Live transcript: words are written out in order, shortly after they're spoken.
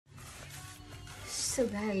So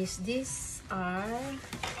guys, these are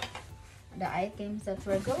the items that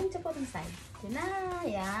we're going to put inside. Yun na,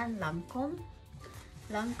 yan,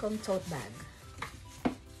 Lancome tote bag.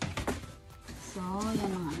 So, yan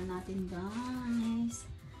ang ano natin guys.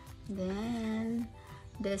 Then,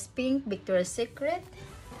 this pink Victoria's Secret.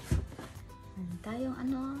 Meron tayong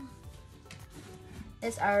ano.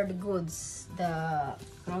 These are the goods, the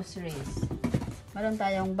groceries. Meron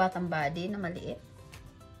tayong Bath and Body na maliit.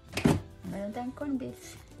 Meron tayong corned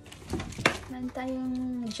beef. Meron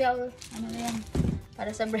tayong gel, ano na yan,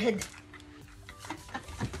 para sa bread.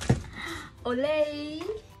 Olay!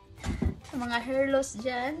 Sa mga hair loss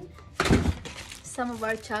dyan. Some of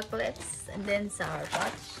our chocolates. And then Sour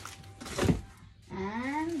Patch.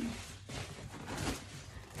 And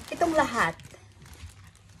itong lahat.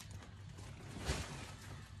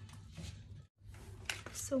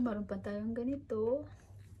 So, meron pa tayong ganito.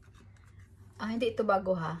 Hindi ito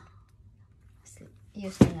bago ha.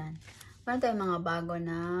 Use na yan. Meron tayong mga bago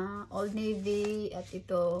na Old Navy at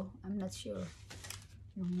ito, I'm not sure.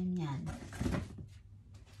 Yung yan.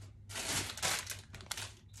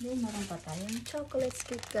 Then, meron pa tayong chocolates,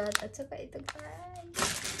 KitKat, at saka ito guys.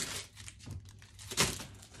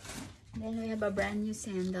 Then, we have a brand new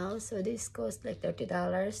sandal. So, this cost like $30,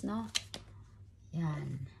 no?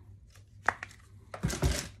 Yan.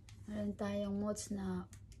 Meron tayong mods na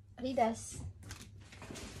Adidas.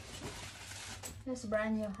 There's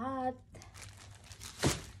brand new hat.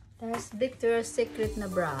 There's Victoria's Secret na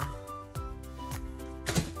bra.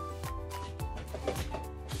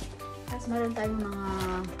 Tapos meron tayong mga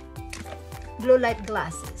blue light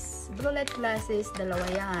glasses. Blue light glasses, dalawa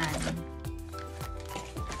yan.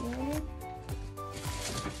 Okay.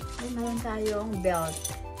 Then meron tayong belt.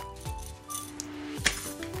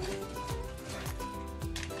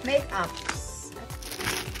 Makeups.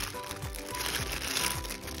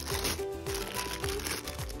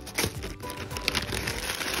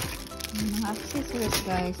 Mga accessories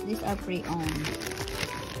guys, these are pre-owned.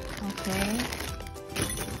 Okay.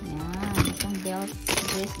 Yan, itong belt,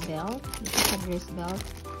 dress belt. This is a dress belt.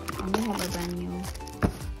 And we have a brand new.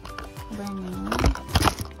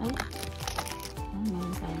 Ay,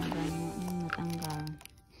 meron tayong brand new. Natanggal.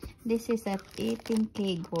 This is at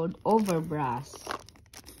 18K gold over brass.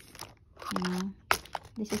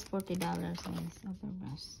 This is $40 guys, over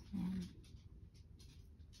brass. Yan.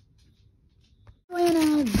 Ayan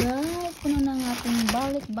na guys, puno na ang ating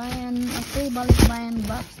balikbayan, balikbayan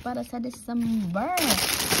box para sa December.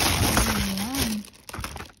 Ayan.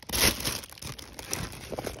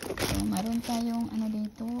 So, meron tayong ano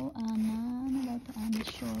dito,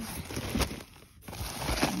 short.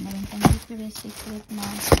 So, meron tayong Victoria's Secret na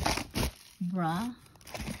bra,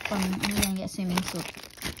 pang swimming suit.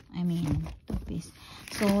 I mean, two-piece.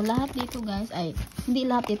 So, lahat dito guys, hindi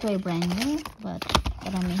lahat dito ay brand new, but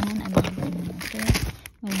karamihan ay mga brand new. Okay?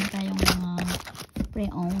 Meron tayong mga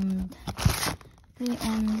pre-owned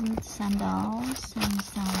sandals and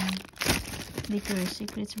some Victoria's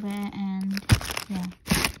Secret brand, and yeah.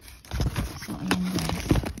 So, ayan guys.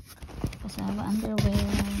 Kasama underwear,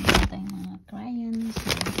 meron tayong mga crayons,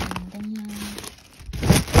 meron tayong ganyan.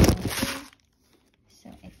 Okay.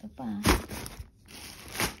 So, ito pa.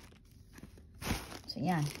 So,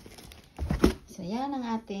 yan. So, yan ang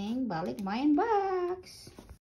ating balikbayan box.